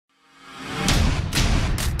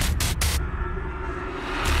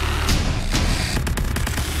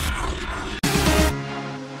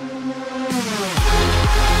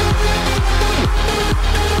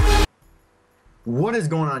What is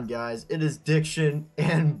going on, guys? It is Diction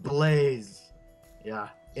and Blaze. Yeah,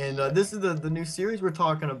 and this is the new series we're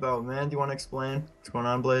talking about, man. Do you want to explain what's going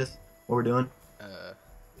on, Blaze? What we're doing? I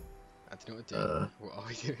don't know what we're doing. What are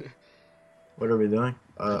we doing? What are we doing?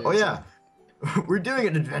 Oh yeah, something. we're doing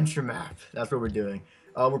an adventure map. That's what we're doing.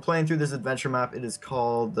 We're playing through this adventure map. It is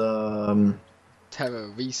called Terra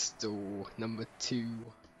Restore #2.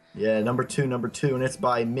 yeah, number two, and it's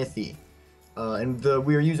by Mythy. And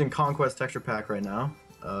we are using Conquest texture pack right now.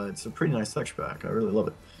 It's a pretty nice texture pack. I really love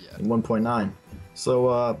it. Yeah. In 1.9.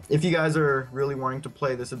 So if you guys are really wanting to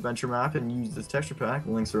play this adventure map and use this texture pack,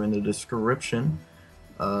 the links are in the description.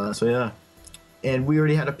 So yeah. And we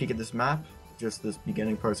already had a peek at this map, just this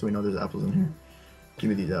beginning part, so we know there's apples in here. Give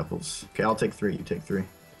me these apples. Okay, I'll take 3. You take 3.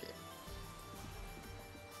 Okay.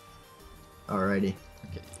 Alrighty.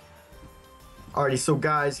 Okay. Alrighty, so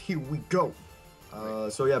guys, here we go.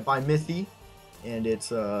 So yeah, by Mythy, and it's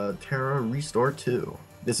Terra Restore 2.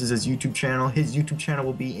 This is his YouTube channel. His YouTube channel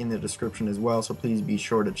will be in the description as well, so please be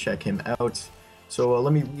sure to check him out. So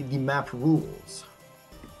let me read the map rules.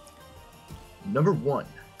 Number 1,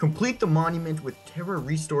 complete the monument with Terra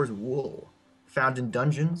Restore's wool. Found in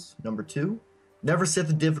dungeons. Number 2, never set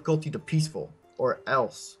the difficulty to peaceful, or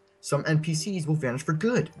else some NPCs will vanish for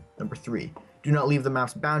good. Number 3, do not leave the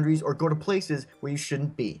map's boundaries or go to places where you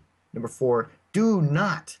shouldn't be. Number 4, do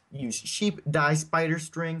not use sheep, dye, spider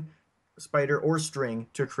or string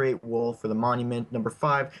to create wool for the monument. Number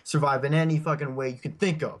 5, survive in any fucking way you can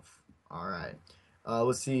think of. Alright.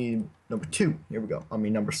 Let's see. Number 2. Here we go.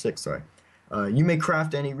 Number 6, sorry. You may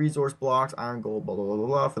craft any resource blocks, iron, gold, blah, blah, blah, blah,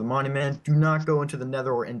 blah, for the monument. Do not go into the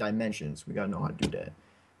nether or in dimensions. We gotta know how to do that.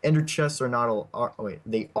 Ender chests are not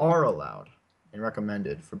they are allowed and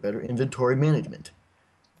recommended for better inventory management.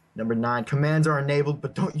 Number 9, commands are enabled,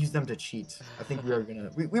 but don't use them to cheat. I think we are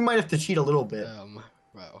gonna we might have to cheat a little bit.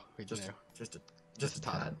 Well, we just know. just a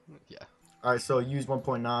tad. Yeah. All right, so use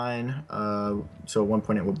 1.9. So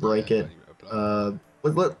 1.8 will break it.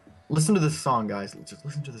 Listen to this song, guys. Just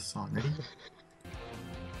listen to this song. Ready?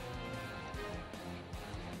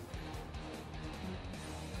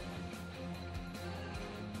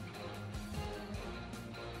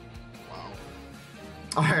 Wow.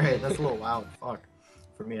 All right, that's a little loud. Fuck.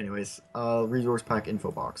 For me, anyways. Resource pack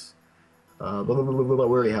info box. Blah, blah, blah, blah, blah,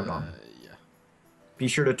 we already have it on. Yeah. Be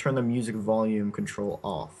sure to turn the music volume control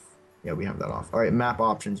off. Yeah, we have that off. All right, map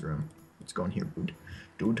options room. Let's go in here,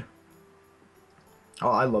 dude. Oh,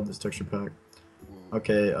 I love this texture pack.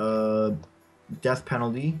 Okay, death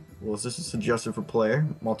penalty. Well, this is suggested for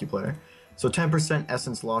multiplayer. So 10%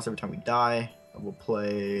 essence loss every time we die. We'll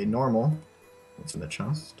play normal. What's in the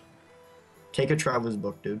chest? Take a traveler's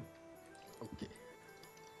book, dude. Okay.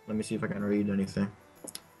 Let me see if I can read anything.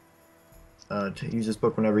 To use this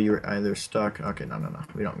book whenever you're either stuck. Okay, no.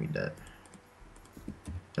 We don't read that.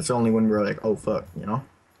 That's only when we're like, oh fuck, you know?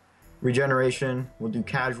 Regeneration, we'll do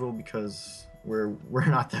casual because we're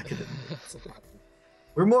not that good at it.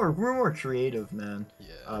 We're more creative, man.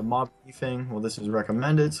 Yeah. Mob briefing, well this is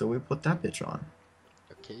recommended, so we put that bitch on.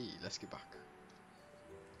 Okay, let's get back.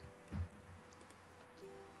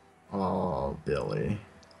 Oh, Billy.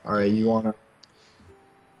 Alright, you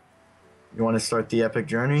wanna start the epic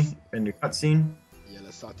journey in the cutscene? Yeah,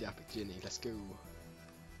 let's start the epic journey. Let's go.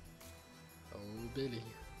 Oh, Billy.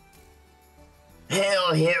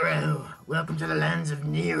 Hail, hero! Welcome to the lands of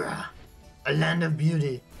Nera, a land of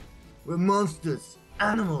beauty, where monsters,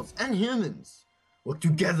 animals, and humans work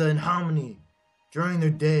together in harmony during their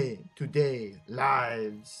day-to-day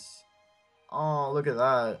lives. Oh, look at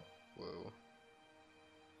that. Whoa.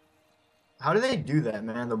 How do they do that,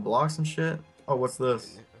 man? The blocks and shit? Oh, what's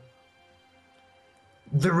this?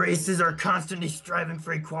 The races are constantly striving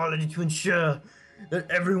for equality to ensure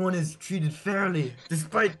that everyone is treated fairly,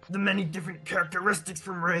 despite the many different characteristics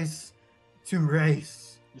from race to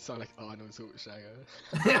race. You sound like Arnold Schwarzenegger.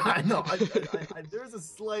 Yeah, I know. There's a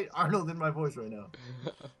slight Arnold in my voice right now.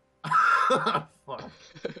 Fuck.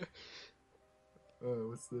 Oh,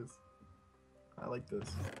 what's this? I like this.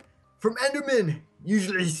 From Endermen,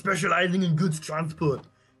 usually specializing in goods transport,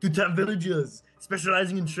 to town villagers,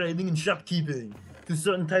 specializing in trading and shopkeeping, to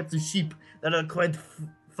certain types of sheep that are quite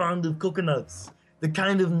fond of coconuts. The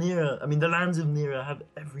lands of Nera have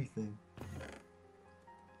everything.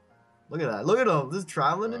 Look at that. Look at them. This is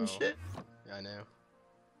traveling and shit. Yeah, I know.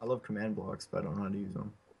 I love command blocks, but I don't know how to use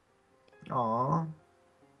them. Aww.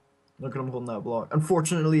 Look at them holding that block.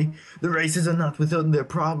 Unfortunately, the races are not without their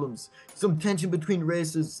problems. Some tension between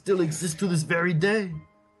races still exists to this very day.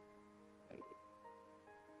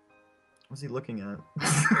 What's he looking at?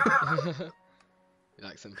 You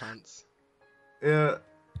like some pants? Yeah.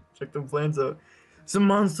 Check them plans out. Some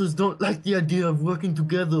monsters don't like the idea of working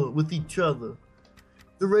together with each other.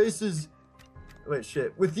 The races... Wait,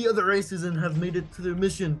 shit. With the other races and have made it to their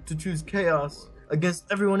mission to choose chaos against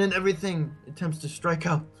everyone and everything attempts to strike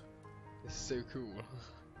out. It's so cool.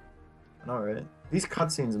 Alright. These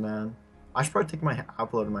cutscenes, man. I should probably take my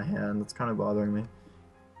apple out of my hand. That's kind of bothering me.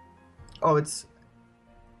 Oh, it's...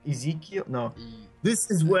 Ezekiel? No. This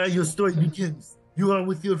is where your story begins. You are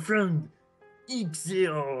with your friend,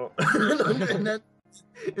 Ezekiel.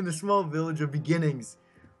 In the small village of beginnings,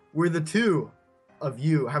 where the two of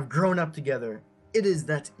you have grown up together. It is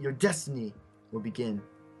that your destiny will begin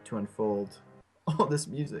to unfold. Oh, this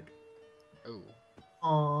music. Oh.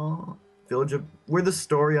 Aww. Village of where the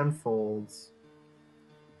story unfolds.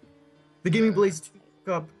 The Gaming Blaze took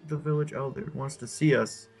up the village elder wants to see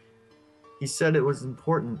us. He said it was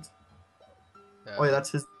important. Oh yeah,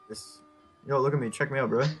 that's his. Yo, look at me. Check me out,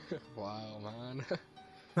 bro. Wow, man.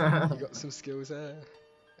 You got some skills there.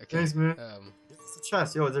 Okay. Thanks, man. It's a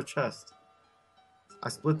chest. Yo, it's a chest. I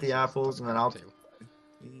split the apples and then I'll. Okay,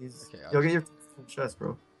 Yo, get your chest,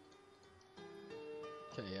 bro.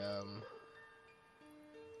 Okay,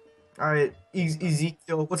 Alright,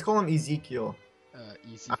 Ezekiel. Let's call him Ezekiel.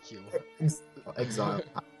 Ezekiel. Exile.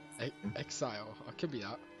 Exile. Oh, could be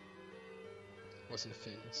that. What's in the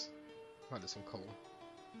things? Oh, there's some coal.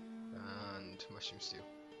 And mushroom stew.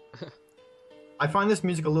 I find this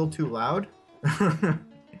music a little too loud.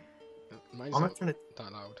 Mine's I'm not not trying to...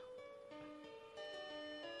 that loud.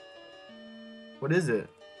 What is it?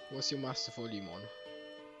 What's your master volume on?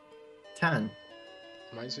 10.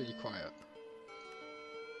 Mine's really quiet.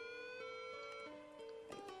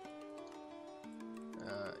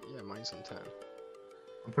 Yeah, mine's on 10.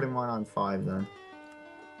 I'm putting mine on 5 then.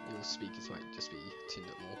 Your speakers might just be tuned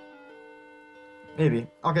up more. Maybe.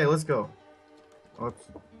 Okay, let's go. Oops.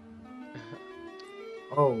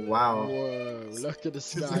 Oh, wow. Whoa, look at the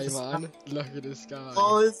sky, man. Look at the sky.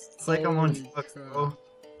 Oh, it's like I'm on Holy drugs, crap. bro.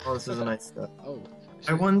 Oh, this is a nice step. Oh.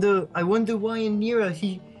 I wonder why in Nira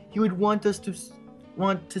he would want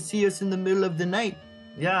to see us in the middle of the night.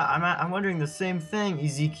 Yeah, I'm wondering the same thing,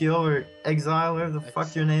 Ezekiel or Exile, whatever the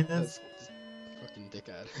fuck your name is. That's fucking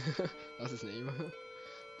dickhead. That's his name.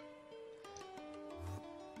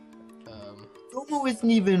 Tomo isn't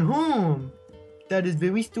even home. That is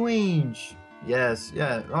very strange. Yes,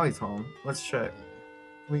 yeah. Oh, he's home. Let's check.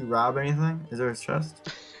 Can we rob anything? Is there a chest?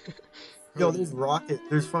 Yo, there's rocket.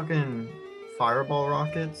 There's fucking fireball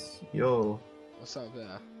rockets. Yo. What's up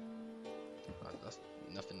there? Oh, that's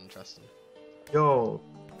nothing interesting. Yo.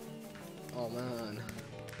 Oh man.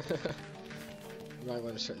 You might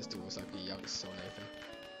want to shut this door so I can yell so open.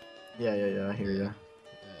 Yeah. I hear ya.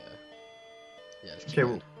 Yeah. Let's keep Okay.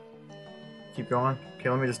 going. Keep going. Okay,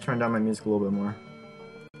 let me just turn down my music a little bit more.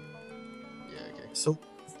 Yeah. Okay. So,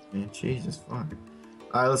 man, Jesus fuck.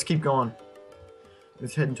 All right, let's keep going.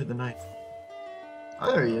 Let's head into the night.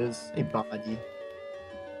 Oh, there he is. Hey, buddy.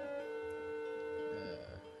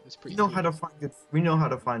 It's pretty. We know cool. how to find good. We know how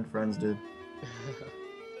to find friends, dude.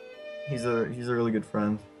 He's a really good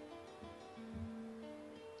friend.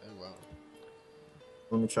 Oh wow.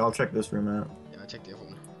 Let me. I'll check this room out. Yeah, I checked the other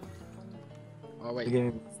one. Oh wait.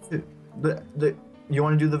 You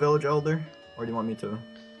want to do the village elder, or do you want me to?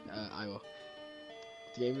 I will.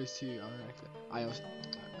 The game is to. I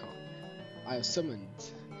have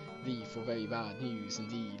summoned thee for very bad news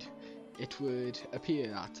indeed. It would appear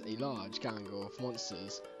that a large gang of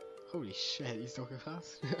monsters, holy shit, he's talking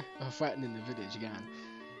fast, are threatening the village again.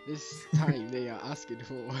 This time they are asking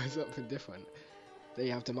for something different. They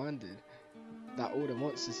have demanded that all the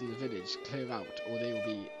monsters in the village clear out or they will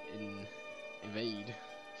be invade.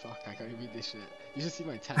 Fuck, I can't read this shit. You should see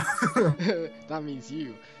my text. That means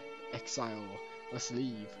you, exile, must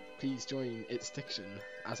leave. Please join its diction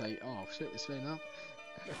as I... Oh shit, it's filling up.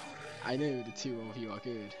 I know the two of you are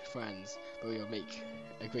good friends, but we'll make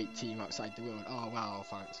a great team outside the world. Oh wow,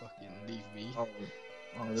 thanks, fucking leave me. Oh,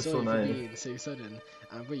 that's Sorry so for nice. being so sudden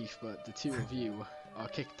and brief, but the two of you are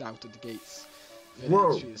kicked out of the gates.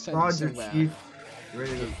 Whoa, Village, send you Roger, somewhere. Chief.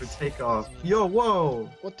 Ready for takeoff. Yo, whoa!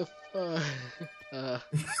 What the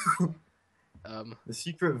The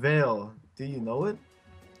secret veil. Do you know it?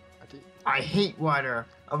 I think... I hate water.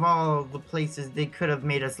 Of all the places they could have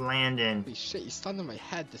made us land in. Holy shit, he's standing on my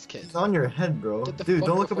head, this kid. It's on your head, bro. Get the Dude, fuck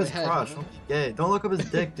don't off look up my his head, crotch. man. Don't be gay. Don't look up his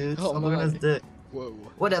dick, dude. Oh, Stop looking at his man. dick. Whoa.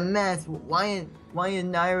 What a mess. Why in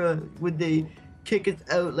Naira would they kick us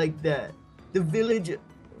out like that? The village...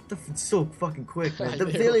 It's so fucking quick, man. The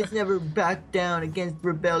village never backed down against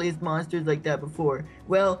rebellious monsters like that before.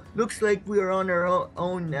 Well, looks like we are on our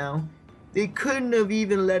own now. They couldn't have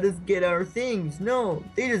even let us get our things. No,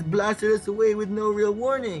 they just blasted us away with no real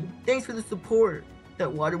warning. Thanks for the support.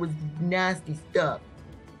 that water was nasty stuff.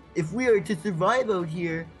 If we are to survive out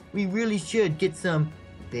here, we really should get some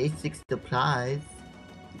basic supplies.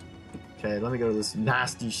 Okay, let me go to this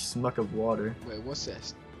nasty smuck of water. Wait, what's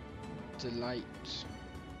this? Delightful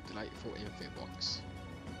info box.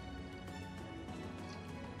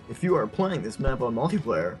 If you are playing this map on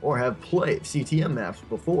multiplayer or have played CTM maps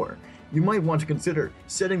before, you might want to consider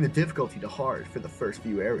setting the difficulty to hard for the first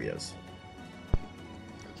few areas.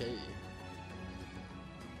 Okay.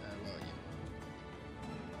 Well,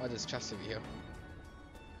 yeah. Oh, there's a chest over here.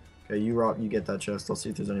 Okay, you get that chest. I'll see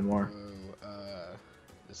if there's any more.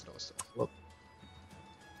 There's a lot of stuff. Well,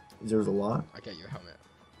 there's a lot. I get you a helmet.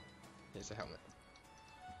 Here's a helmet.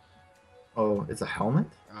 Oh, it's a helmet?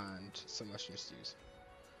 And some mushroom stews.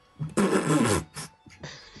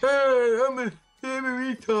 Hey, I'm a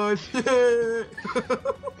retard.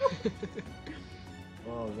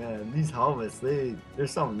 Oh man, these helmets, they're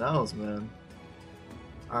something else, man.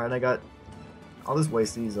 Alright, I'll just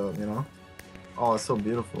waste these up, you know? Oh, it's so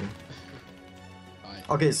beautiful.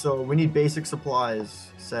 Okay, so we need basic supplies.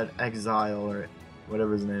 Said Exile or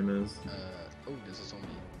whatever his name is. Oh, there's a zombie.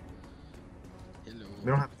 Hello. We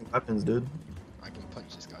don't have any weapons, dude. I can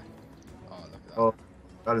punch this guy. Oh, look at that. Oh,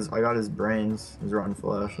 I got his brains. His rotten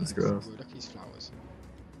flesh. That's gross. Look at these flowers.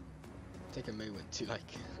 Take a moment to like.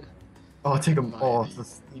 Oh, take him. Oh, the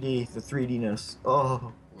 3D-ness.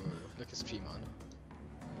 Oh. Whoa, look at this tree, man.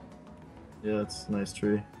 Yeah, it's a nice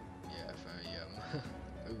tree. Yeah, very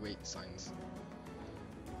oh wait, signs.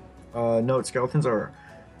 Note, skeletons are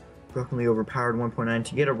brokenly overpowered 1.9.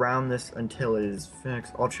 To get around this until it is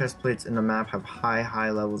fixed, all chest plates in the map have high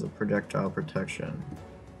levels of projectile protection.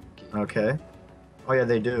 Okay. Oh yeah,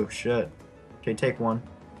 they do. Shit. Okay, take one.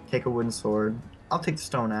 Take a wooden sword. I'll take the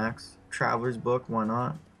stone axe. Traveler's book, why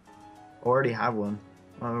not? Already have one.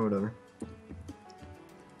 Oh, whatever.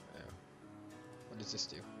 Yeah. What does this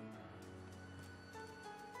do?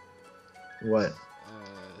 What?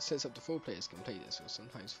 Sets up to 4 players can play this, will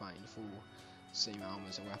sometimes find full same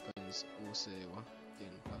armors and weapons, also gain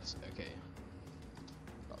plus. Okay.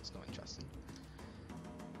 That's not interesting.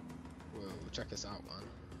 Whoa, check this out, man.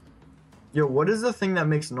 Yo, what is the thing that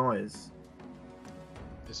makes noise?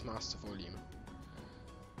 This master volume.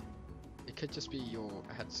 It could just be your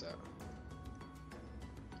headset.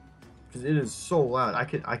 Because it is so loud.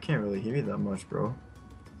 I can't really hear you that much, bro.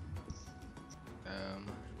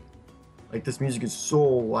 Like, this music is so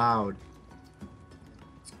loud.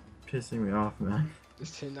 It's pissing me off, man.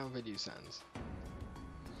 Just turn down video sounds.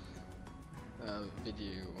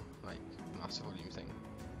 Video, like, master volume thing.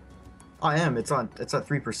 I am. It's at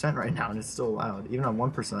 3% right now, and it's still loud, even on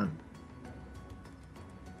 1%.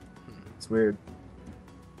 It's weird.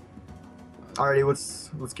 Alrighty,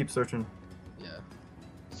 let's keep searching. Yeah.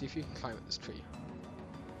 See if you can climb up this tree.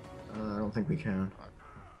 I don't think we can.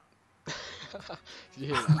 Did you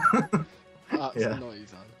hear that? That's Yeah. a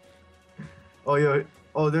noise, man. Oh yeah.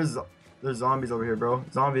 Oh, there's zombies over here, bro.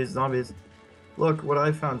 Zombies. Look what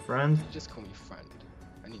I found, friend. Just call me friend.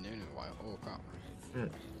 I ain't known in a while. Oh crap.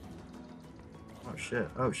 Oh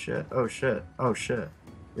shit.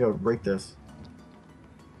 Yo, break this.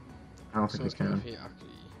 I don't think we can. Here actually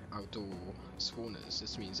outdoor spawners.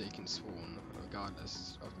 This means they can spawn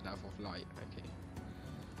regardless of the level of light. Okay.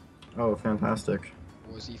 Oh, fantastic.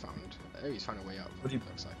 What has he found? Oh, he's found a way up. What do you-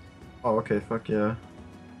 looks like. Oh, okay, fuck yeah.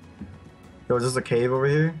 Yo, is this a cave over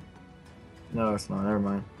here? No, it's not. Never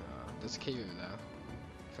mind. There's a cave over there.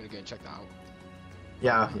 If you wanna go and check that out.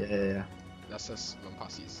 Yeah. Let's just run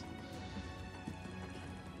past these.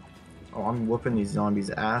 Oh, I'm whooping these zombies'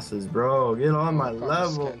 asses, bro. Get on my crap,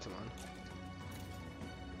 level. skeleton, man.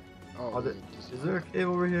 Oh, Oh, wait, is there a cave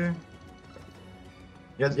over here?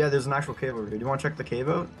 Yeah, there's an actual cave over here. Do you want to check the cave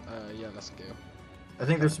out? yeah, let's go. I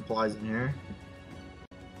think there's supplies in here.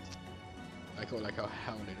 I got like a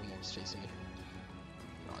hell load of mobs chasing me.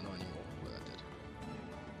 No, not anymore, but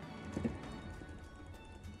I did.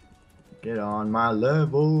 Get on my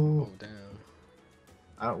level. Oh,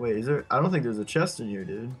 damn. Wait, is there? I don't think there's a chest in here,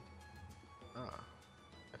 dude. Ah.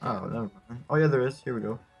 Oh, never mind. Oh yeah, there is. Here we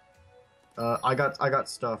go. I got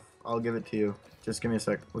stuff. I'll give it to you. Just give me a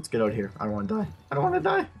sec. Let's get out here. I don't want to die. I don't want to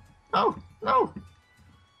die. No.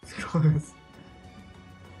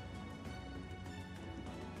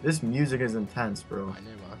 This music is intense, bro. I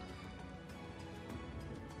know, man.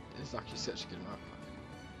 It's actually such a good map.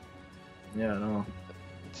 Yeah, I know.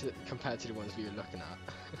 Compared to the ones we were looking at.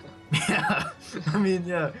 Yeah, I mean,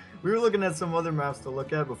 yeah, we were looking at some other maps to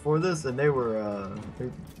look at before this, and they were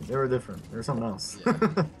different. They were something else.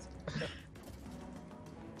 Yeah.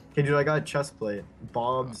 Okay, dude, I got a chest plate.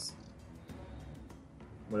 Bob's.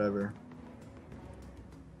 Whatever.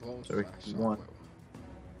 One So we flash, want-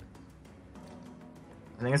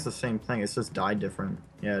 I think it's the same thing. It's just dyed different.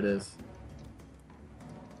 Yeah, it is.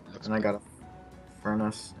 Looks And I better. got a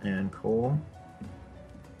furnace and coal.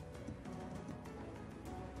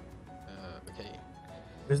 Okay,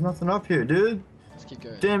 There's nothing up here, dude. let's keep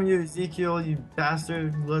going. Damn you, Ezekiel, you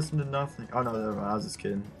bastard. You listen to nothing. Oh, no, never mind. I was just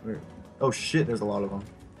kidding. Oh, shit, there's a lot of them.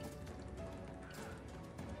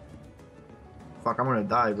 Fuck, I'm gonna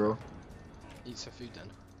die, bro. Eat some food then.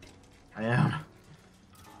 I am.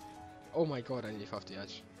 Oh my god, I need off the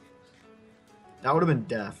edge. That would have been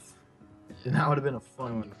death. And that would have been a I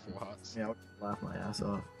fun. want 4 hearts. Yeah, I would laugh my ass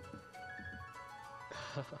off.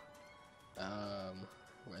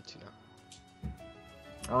 Where to now?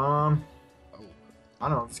 Oh, Oh, I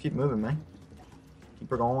don't know. Just keep moving, man. Keep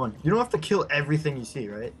her going. You don't have to kill everything you see,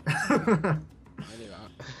 right? I knew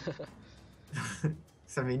that.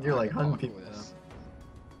 So, I mean, you're I like can hunting parkour people this.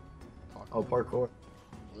 now. Oh, parkour.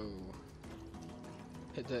 Whoa.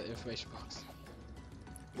 Hit the information box.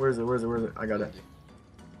 Where is it? Where is it? Where is it? I got it. Behind you.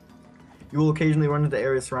 You will occasionally run into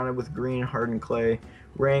areas surrounded with green, hardened clay.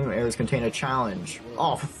 Ring areas contain a challenge. Whoa.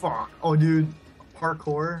 Oh, fuck. Oh, dude.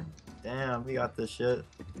 Parkour. Damn, we got this shit.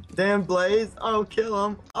 Damn, Blaze. Oh, kill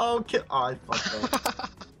him. Oh, kill. Oh, I fucked up.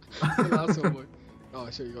 The last one, boy. Oh,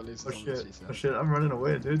 sure, you got loose. Oh, shit. Oh, shit. I'm running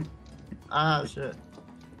away, dude. Ah, shit.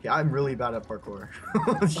 Yeah, I'm really bad at parkour.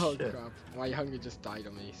 Oh, Oh shit. crap. My hunger just died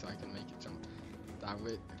on me so I can make it jump. Damn,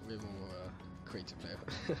 we're more creative player.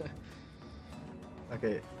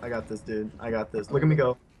 Okay, I got this, dude. I got this. Look at me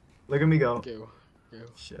go. Look at me go. Go.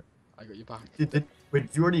 Shit. I got your back. Wait,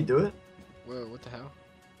 did you already do it? Whoa, what the hell?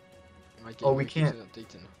 My Oh, we keeps can't.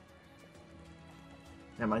 updating.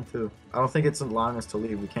 Yeah, mine too. I don't think it's allowing us to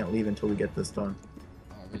leave. We can't leave until we get this done.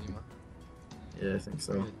 Oh, really, man? Yeah, I think I'm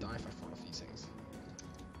so. gonna die if I fall off these things.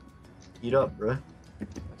 Eat up, bruh. I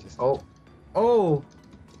just Oh. Oh!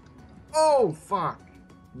 Oh, fuck!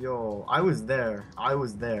 Yo, I was there. I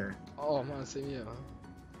was there. Oh man, same here.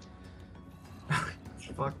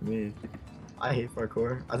 Fuck me. I hate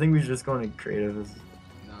parkour. I think we should just go into creative.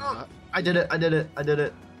 Nah. I did it. I did it. I did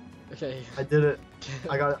it. Okay. I did it.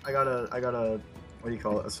 I got a, what do you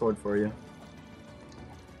call it? A sword for you.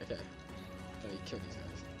 Okay. Can we kill these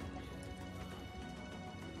guys?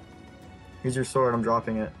 Here's your sword. I'm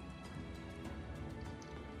dropping it.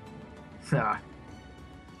 Ah.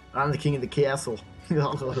 I'm the king of the castle.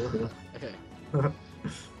 Okay.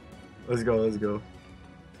 Let's go. Let's go.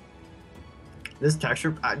 This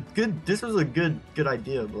texture, good. This was a good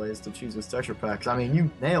idea, Blaze, to choose this texture pack. 'Cause, I mean, you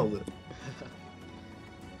nailed it.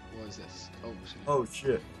 What is this? Oh shit. Oh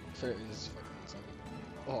shit. Ferret is fucking zombie.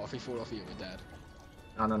 Oh, if we fall off here, we're dead.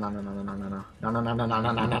 No, no, no, no, no, no, no, no, no, no, no, no, no,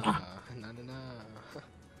 no, no, no, no. Nah, nah, nah.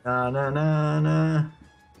 Na na na na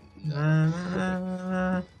No. na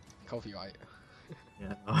na na. Coffee, right?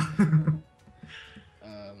 Yeah.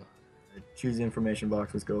 Um, Choose the information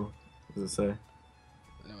box. Let's go. What does it say?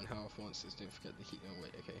 low on health monsters, don't forget to keep them away.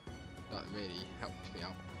 Okay. That really helped me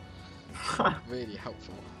out. Really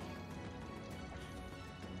helpful.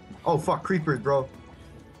 Oh fuck, creepers, bro.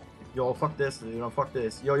 Yo, fuck this, you know, fuck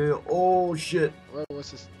this. Yo, yo, yo. Oh shit. Where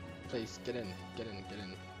was this place? Get in, get in, get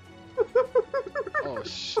in. Oh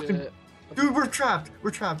shit. Dude, we're trapped.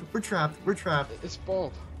 We're trapped. We're trapped. We're trapped. It's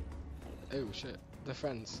Bob. Oh shit. They're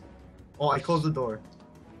friends. Oh, I closed the door.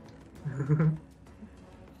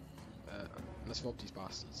 Let's rob these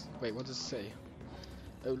bastards. Wait, what does it say?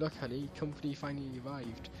 Oh look, honey, company finally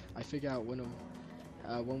arrived. I figure out when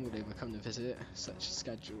will they will come to visit. Such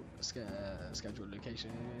scheduled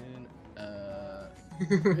location.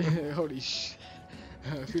 Holy sh!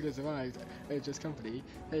 Food has arrived. Oh, just company.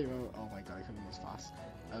 Hey, well, oh my god, I couldn't move fast.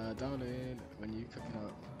 Darling, when you cooking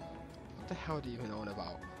up? What the hell do you even on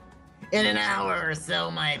about? In an hour or so,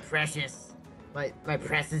 my precious. My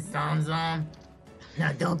precious Zom.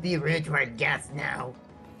 Now don't be rude to our guests now.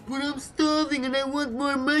 But I'm starving and I want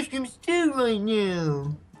more mushroom stew right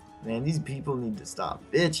now. Man, these people need to stop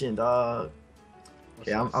bitching, dog. What's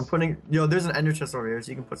Yeah, I'm this? putting. Yo, there's an ender chest over here, so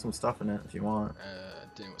you can put some stuff in it if you want.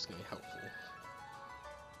 Don't know what's gonna be helpful.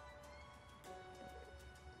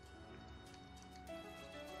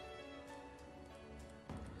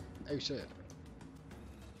 Oh shit.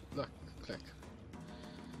 Look, click.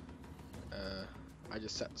 I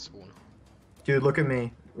just set the spawn. Dude, look at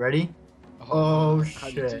me. Ready? Oh, how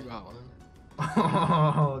do you shit. do that one?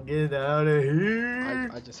 Oh, get out of here.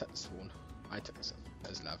 I just set the spawn. I took this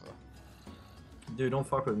as lava. Dude, don't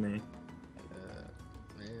fuck with me.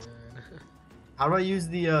 Man. How do I use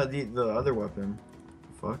the other weapon?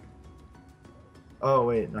 Fuck. Oh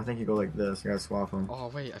wait, I think you go like this. You gotta swap them. Oh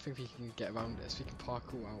wait, I think we can get around this. We can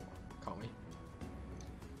parkour out, can't we?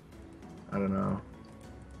 I don't know.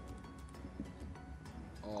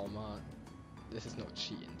 Oh man. This is not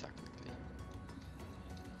cheating, technically.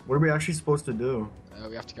 What are we actually supposed to do?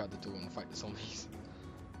 We have to go out the door and fight the zombies.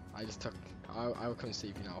 I just took. I will come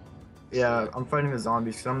save you now. Yeah, I'm fighting the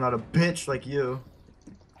zombies because I'm not a bitch like you.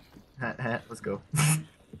 Let's go.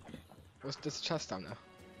 There's a chest down there.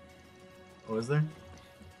 Oh, is there?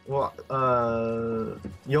 Well,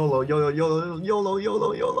 YOLO, YOLO, YOLO, YOLO,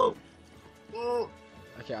 YOLO, YOLO. Oh.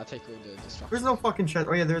 Okay, I'll take all the distractions. There's no fucking chest.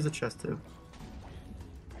 Oh yeah, there's a chest too.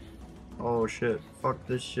 Oh shit. Fuck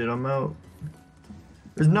this shit, I'm out.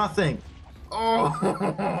 There's nothing. Oh,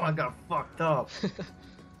 I got fucked up.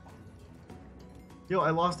 Yo, I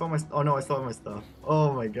lost all my. Oh no, I still have my stuff.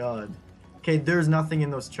 Oh my god. Okay, there's nothing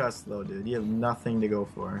in those chests though, dude. You have nothing to go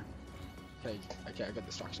for. Okay, I got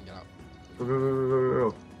distraction. Get out. Go, go, go, go, go,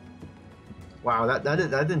 go. Wow, that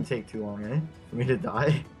didn't take too long, eh? For me to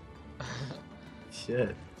die.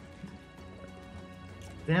 Shit.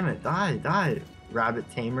 Damn it, die. Rabbit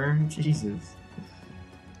tamer, Jesus.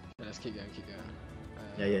 Yeah, let's keep going.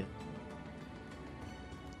 Yeah.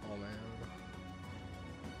 Oh man.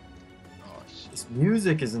 Oh shit. This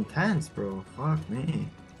music is intense, bro. Fuck me.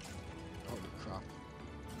 Holy crap.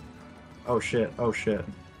 Oh shit. I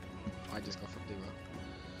just got fucked over.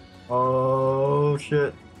 Oh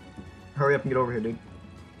shit. Hurry up and get over here, dude.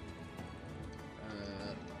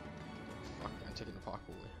 Fuck, I'm taking the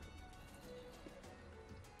parkour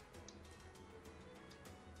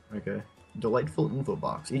away. Okay. Delightful info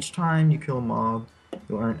box. Each time you kill a mob,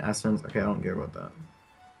 you'll earn essence. Okay, I don't care about that.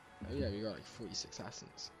 Oh yeah, we got like 46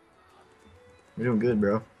 essence. We're doing good,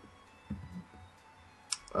 bro.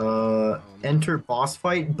 Enter boss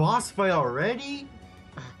fight. Boss fight already?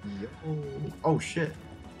 Yo. Oh shit.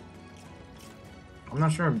 I'm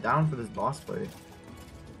not sure I'm down for this boss fight.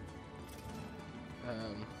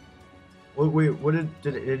 Wait, what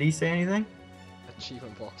did he say anything?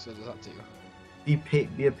 Achievement box, what does that do?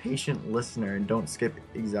 Be a patient listener and don't skip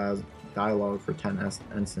dialogue for 10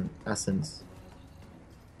 essence.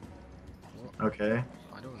 What? Okay.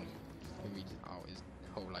 I don't read out his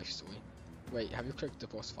whole life story. Wait, have you clicked the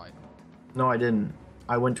boss fight? No, I didn't.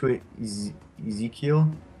 I went to Ezekiel.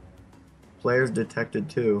 Players detected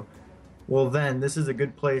too. Well then, this is a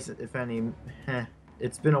good place, if any.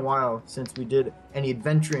 It's been a while since we did any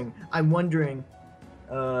adventuring. I'm wondering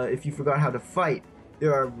if you forgot how to fight.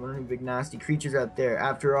 There are really big nasty creatures out there.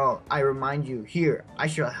 After all, I remind you, here, I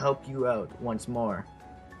shall help you out once more.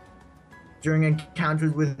 During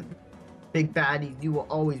encounters with big baddies, you will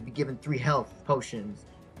always be given 3 health potions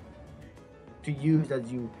to use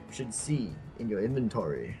as you should see in your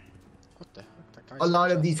inventory. What the heck? That guy's A lot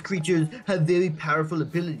of these creatures have very powerful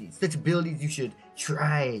abilities. Such abilities you should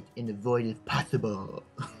try it and avoid if possible.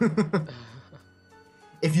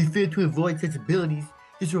 If you fear to avoid such abilities,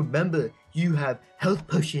 just remember you have health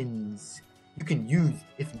potions you can use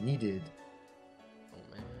if needed. Oh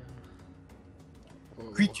man.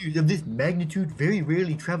 Whoa. Creatures of this magnitude very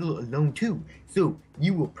rarely travel alone too, so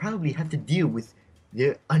you will probably have to deal with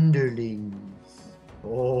their underlings.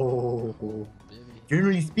 Oh. Really?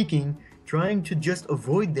 Generally speaking, trying to just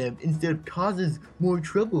avoid them instead causes more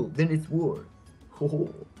trouble than it's worth.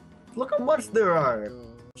 Oh. Look how much there are!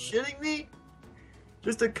 Shitting me?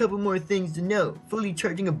 Just a couple more things to know. Fully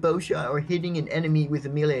charging a bow shot or hitting an enemy with a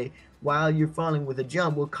melee while you're falling with a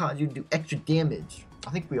jump will cause you to do extra damage. I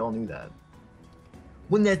think we all knew that.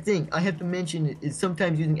 One last thing I have to mention is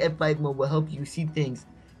sometimes using F5 mode will help you see things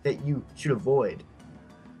that you should avoid.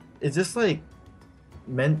 Is this like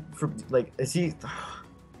meant for like is he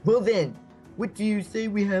well then, what do you say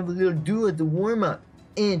we have a little duel as a warm-up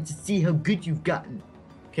and to see how good you've gotten?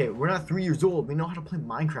 Okay, we're not 3 years old. We know how to play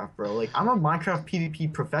Minecraft, bro. Like, I'm a Minecraft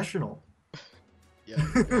PvP professional. Yeah.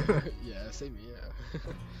 Yeah, same here.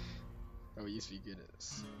 Oh, we used to be good at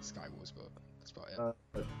Skywars, but that's about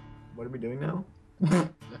it. What are we doing now? Look,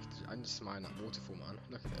 I'm just smiling at waterfall, man.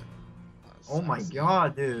 Look at it. That's Oh my sexy.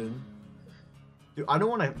 god, dude. Dude, I don't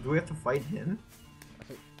want to. Do we have to fight him? I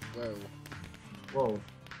think. Whoa. Whoa.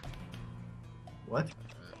 What?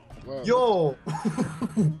 Whoa. Yo!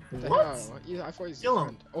 The What? hell? Yeah, I thought he was Kill your him.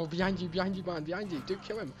 friend. Oh, behind you, man, behind you. Don't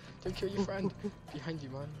kill him. Don't kill your friend. Behind you,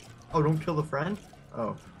 man. Oh, don't kill the friend?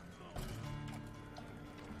 Oh.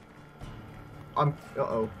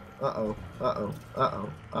 Uh-oh.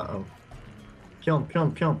 Kill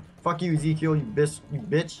him. Fuck you, Ezekiel, you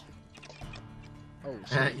bitch. Oh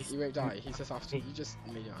shit, he won't die. He's just after you. You just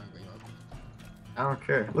made it angry, man. I don't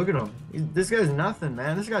care. Look at him. This guy's nothing,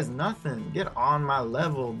 man. This guy's nothing. Get on my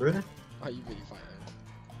level, bruh. Oh, you really fighting?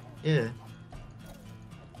 Yeah.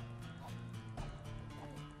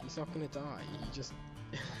 He's not gonna die.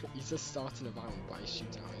 He's just starting a round by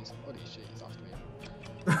shooting at his. Holy shit, he's after me.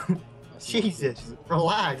 That's not Jesus. good.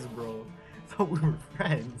 Relax, bro. thought we were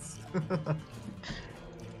friends.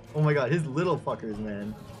 Oh my god, his little fuckers,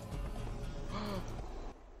 man.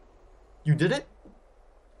 You did it?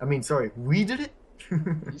 I mean, sorry, we did it?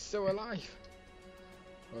 He's still alive.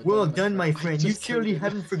 Well done, my friend. You Just killed surely him.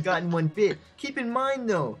 haven't forgotten one bit. Keep in mind,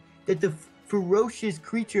 though, that the ferocious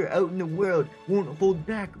creature out in the world won't hold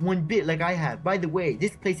back one bit like I have. By the way,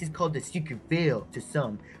 this place is called the Secret Veil to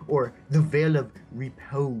some, or the Veil of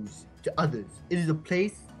Repose to others. It is a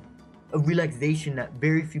place of relaxation that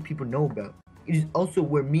very few people know about. It is also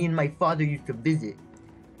where me and my father used to visit.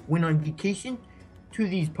 When on vacation to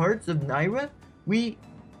these parts of Naira, we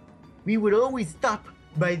would always stop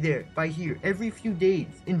by here, every few days,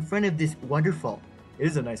 in front of this waterfall. It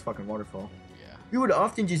is a nice fucking waterfall. Yeah. We would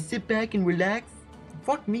often just sit back and relax.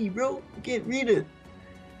 Fuck me, bro. I can't read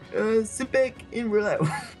it. Sit back and relax.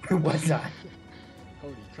 What's that?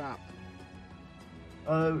 Holy crap.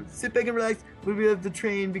 Sit back and relax. We have to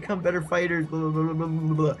train, become better fighters. Blah blah blah blah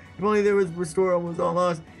blah blah. If only there was restore almost all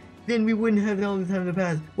lost, then we wouldn't have all the time to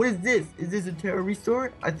pass. What is this? Is this a Terra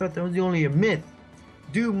restore? I thought that was only a myth.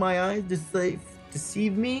 Do my eyes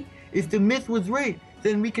deceive me? If the myth was right,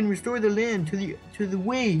 then we can restore the land to the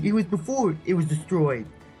way it was before it was destroyed.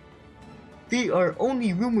 They are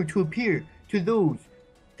only rumored to appear to those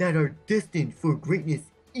that are destined for greatness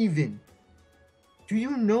even. Do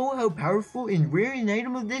you know how powerful and rare an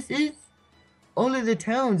item of this is? All of the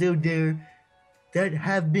towns out there that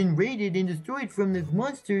have been raided and destroyed from the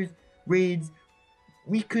monsters raids,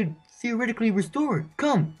 we could theoretically restore.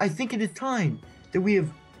 Come, I think it is time that we have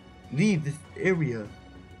leave this area.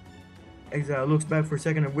 Exile looks back for a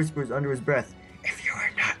second and whispers under his breath, "If you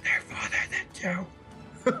are not their father, then Joe."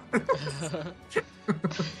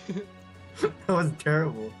 That was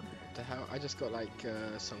terrible. What the hell? I just got like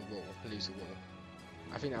some wall, loser wall.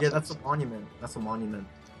 I think that's Yeah, that's a monument. That's a monument.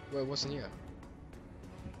 Well, it wasn't here.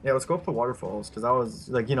 Yeah, let's go up to waterfalls, because I was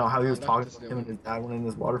like, you know, how he was Oh, talking that's to the him and one. his dad went in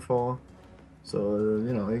this waterfall. So,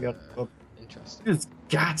 you know, he got up. Interesting. There's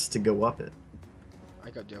gots to go up it. I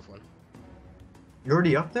got the other one. You're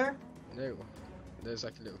already up there? No, there's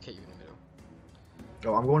like a little cave in the middle.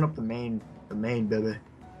 Oh, I'm going up the main, baby.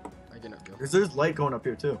 I can up go. There's light going up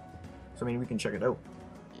here too. So, I mean, we can check it out.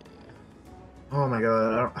 Yeah. Oh my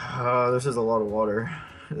god, this is a lot of water.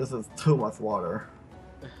 This is too much water.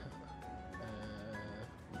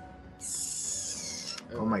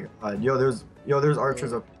 Oh my god. Yo, there's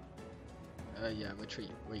archers up. Yeah,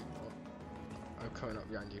 retreat. Wait, what? I'm coming up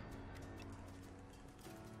behind you.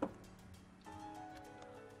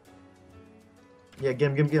 Yeah,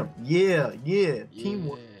 get him. Yeah.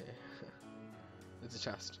 Teamwork. There's a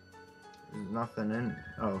chest. There's nothing in.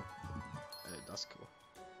 Oh. That's cool.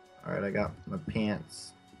 Alright, I got my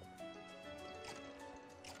pants.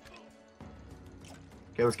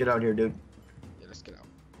 Okay, let's get out here, dude. Yeah, let's get out.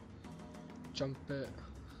 Jump it.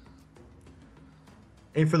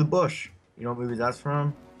 Aim for the bush. You know what movie that's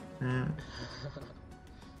from?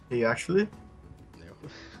 Hey, actually? No.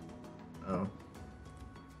 Oh.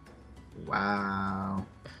 Wow.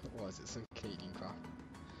 What was it? Some Canadian crap.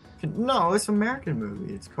 No, it's an American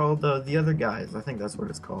movie. It's called The Other Guys. I think that's what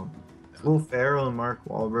it's called. It's Will Ferrell and Mark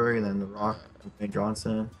Wahlberg, and then The Rock and Dwayne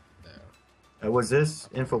Johnson. What's this?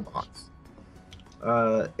 Info box.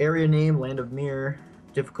 Area name, Land of Mir.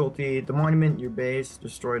 Difficulty, the monument, your base,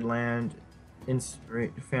 destroyed land,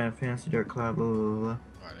 fancy dirt cloud, blah, blah, blah.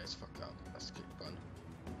 Alright, let's fuck up. Let's keep fun.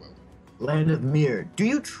 Whoa. Land of Mir. Do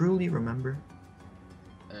you truly remember?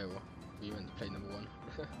 Oh, we went to play number 1.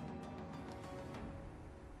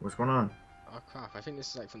 What's going on? Oh crap, I think this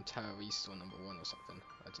is like from Terra Restore number 1 or something.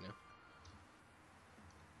 I don't know.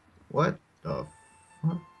 What the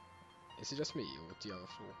fuck? Is it just me or do you have a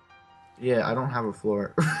floor? Yeah, I don't have a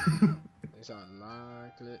floor. Is that a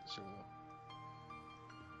lag glitch or?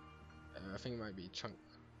 I think it might be chunk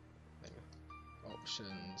thing.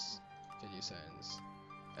 Options, video settings.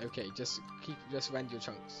 Okay, just render your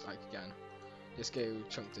chunks like again. Just go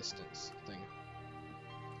chunk distance thing.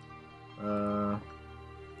 Oh,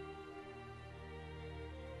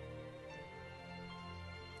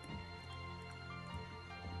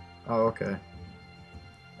 okay.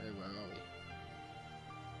 Oh, where are we?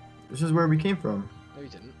 This is where we came from. No, we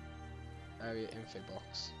didn't. Area info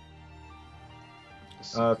box.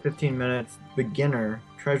 15 minutes. Beginner.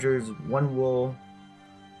 Treasures. 1 wool.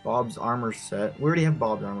 Bob's armor set. We already have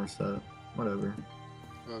Bob's armor set. Whatever.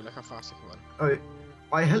 Whoa, look how fast I can run. Oh,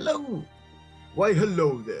 why hello! Why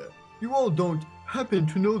hello there. You all don't happen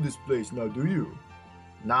to know this place now, do you?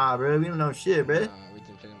 Nah, bro. We don't know shit, bro. We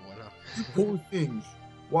didn't play number 1 now. You poor things.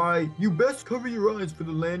 Why, you best cover your eyes, for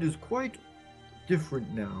the land is quite different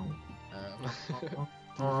now.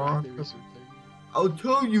 Exactly, we should play. I'll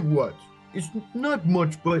tell you what. It's not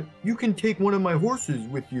much, but you can take one of my horses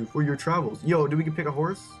with you for your travels. Yo, do we can pick a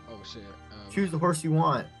horse? Oh shit. Choose the horse you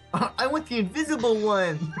want. I want the invisible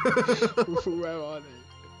one! Where are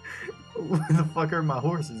they? Where the fuck are my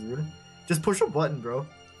horses, dude? Just push a button, bro.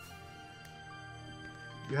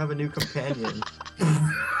 You have a new companion.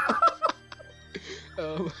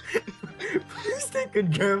 Please take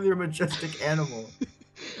good care of your majestic animal.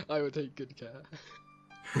 I will take good care.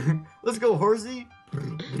 Let's go, horsey.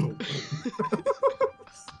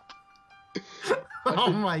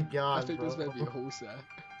 Oh my god, I think bro. there's meant to be a horse there.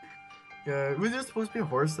 Yeah, was there supposed to be a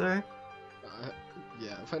horse there?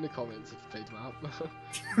 Yeah, find the comments if you played map.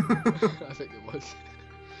 I think it was.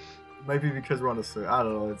 Might be because we're on a server. I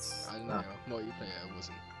don't know. It's. I don't know. Multiplayer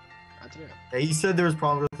wasn't. I don't know. Yeah, he said there was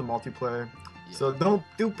problems with the multiplayer, Yeah. so don't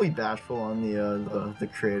be bashful on the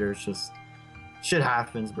creator. It's just shit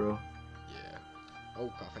happens, bro. Yeah.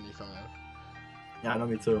 Oh crap! I need fire. Yeah, I know,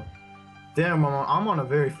 me too. Damn, I'm on a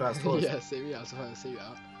very fast horse. Yeah, same here. I was supposed to see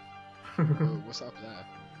that. Oh, what's up there?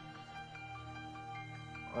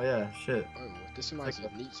 Oh yeah, shit. Oh, this reminds me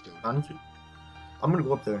of Neat still. I'm gonna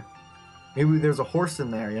go up there. Maybe there's a horse in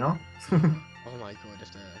there, you know? Oh my god,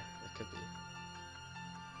 if there could be.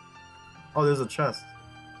 Oh, there's a chest.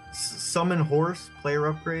 Summon horse, player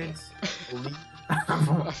upgrades. Elite.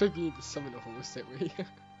 I think we need to summon a horse, don't we?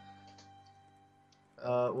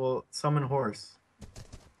 Well, summon horse.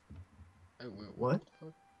 Oh, wait, What?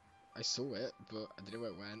 I saw it, but I didn't know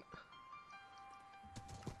where it went.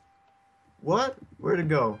 What? Where'd it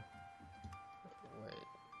go? Wait.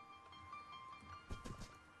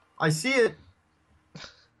 I see it.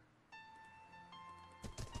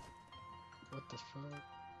 What the fuck?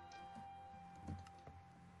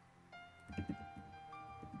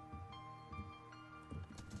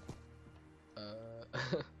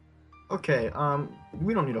 Okay,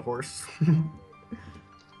 we don't need a horse.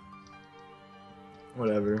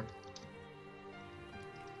 Whatever.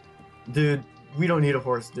 Dude, we don't need a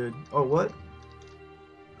horse, dude. Oh, what?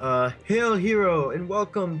 Hail, hero, and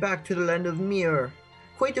welcome back to the land of Mir.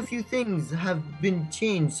 Quite a few things have been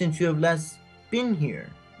changed since you have last been here.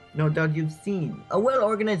 No doubt you've seen. A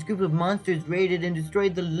well-organized group of monsters raided and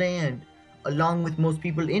destroyed the land, along with most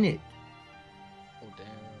people in it. Oh damn.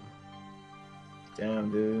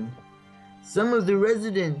 Damn, dude. Some of the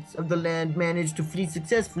residents of the land managed to flee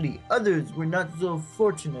successfully. Others were not so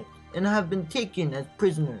fortunate and have been taken as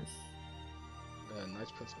prisoners.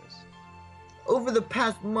 Nice prisoners. Over the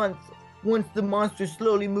past month, once the monsters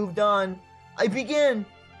slowly moved on, I began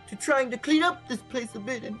to trying to clean up this place a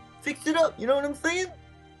bit and fix it up, you know what I'm saying?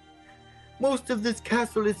 Most of this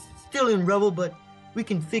castle is still in rubble, but we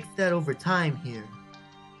can fix that over time here.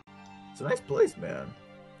 It's a nice place, man.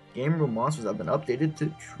 Game room monsters have been updated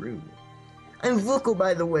to true. I'm Vuko,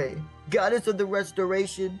 by the way, goddess of the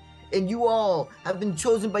restoration, and you all have been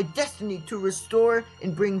chosen by destiny to restore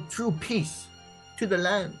and bring true peace to the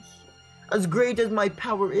lands. As great as my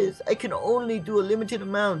power is, I can only do a limited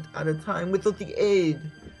amount at a time without the aid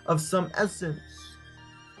of some essence.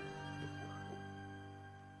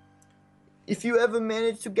 If you ever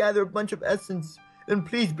manage to gather a bunch of essence, then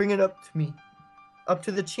please bring it up to me, up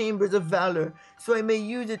to the chambers of valor, so I may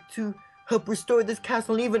use it to help restore this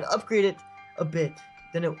castle and even upgrade it a bit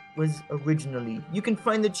than it was originally. You can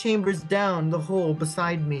find the chambers down the hole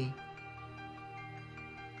beside me.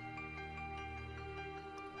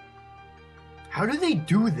 How do they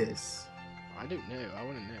do this? I don't know. I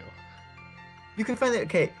want to know. You can find that.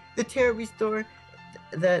 Okay, the Terra Restore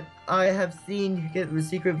that I have seen get the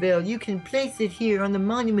secret veil. You can place it here on the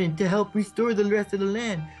monument to help restore the rest of the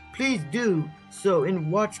land. Please do so and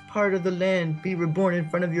watch part of the land be reborn in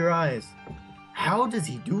front of your eyes. How does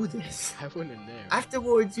he do this? I want to know.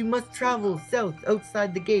 Afterwards, you must travel south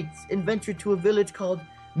outside the gates and venture to a village called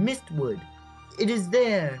Mistwood. It is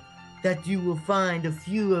there that you will find a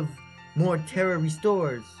few of more Terra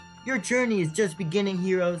Restores. Your journey is just beginning,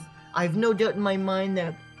 heroes. I have no doubt in my mind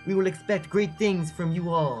that we will expect great things from you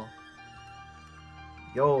all.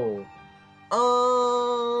 Yo.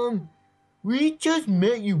 We just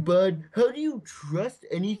met you, bud. How do you trust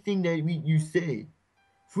anything that you say?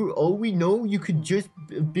 For all we know, you could just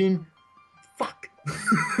have been... Fuck.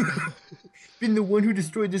 been the one who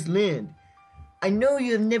destroyed this land. I know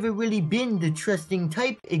you have never really been the trusting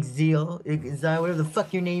type, Exile, whatever the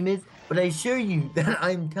fuck your name is, but I assure you that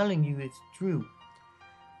I'm telling you it's true.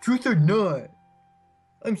 Truth or not,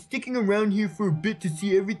 I'm sticking around here for a bit to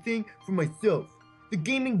see everything for myself. The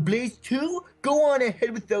gaming blaze too? Go on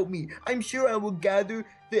ahead without me. I'm sure I will gather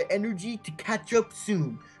the energy to catch up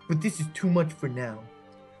soon, but this is too much for now.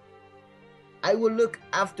 I will look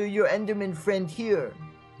after your Enderman friend here.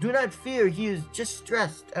 Do not fear, he is just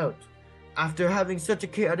stressed out. After having such a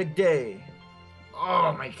chaotic day.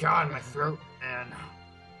 Oh my god, my throat, man.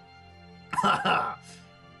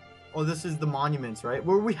 Oh, this is the monuments, right?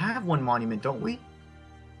 Well, we have one monument, don't we?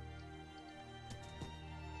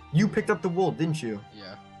 You picked up the wool, didn't you?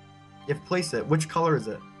 Yeah. You have to place it. Which color is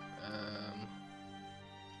it?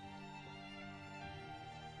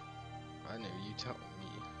 I know, you tell me.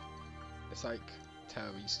 It's like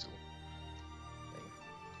Terra thing.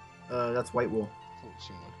 That's white wool.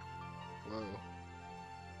 Fortune one. Whoa.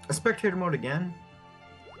 A spectator mode again?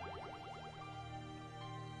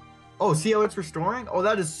 Oh, see how it's restoring? Oh,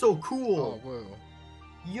 that is so cool. Oh, whoa.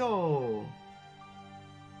 Yo.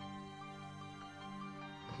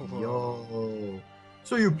 Whoa. Yo.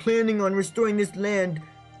 So you're planning on restoring this land?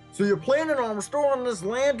 So you're planning on restoring this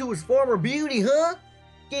land to its former beauty, huh?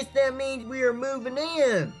 Guess that means we are moving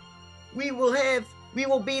in. We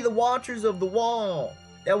will be the watchers of the wall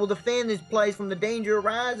that will defend this place from the danger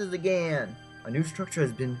arises again. A new structure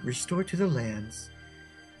has been restored to the lands.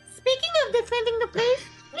 Speaking of defending the place,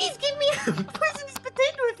 please give me a poisonous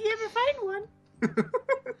potato if you ever find one.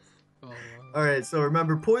 Oh, wow. Alright, so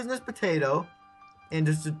remember poisonous potato and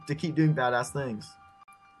just to keep doing badass things.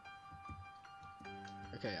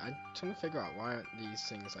 Okay, I'm trying to figure out why aren't these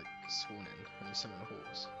things like sworn in when you summon a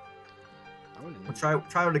horse. I want to know. We'll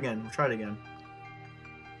try it again. We'll try it again.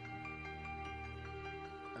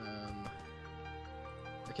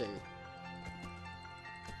 Okay.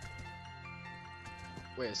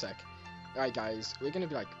 Wait a sec. Alright guys, we're gonna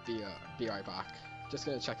be right back. Just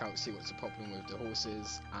gonna check out, see what's the problem with the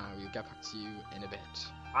horses, and we'll get back to you in a bit.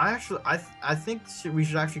 I think we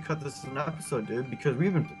should actually cut this as an episode, dude, because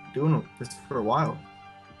we've been doing this for a while.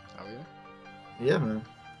 Are we? Yeah, man.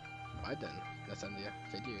 Alright then, let's end the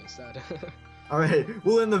video instead. Alright,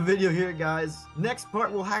 we'll end the video here, guys. Next part,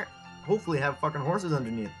 we'll hopefully have fucking horses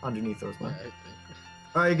underneath us, man. Yeah,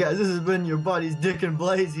 Alright, guys, this has been your buddies Dick and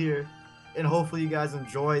Blaze here, and hopefully you guys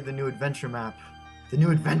enjoy the new adventure map. The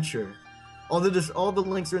new adventure. All the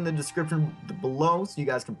links are in the description below, so you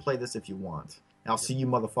guys can play this if you want. And I'll see you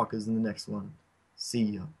motherfuckers in the next one. See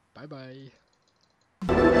ya. Bye bye.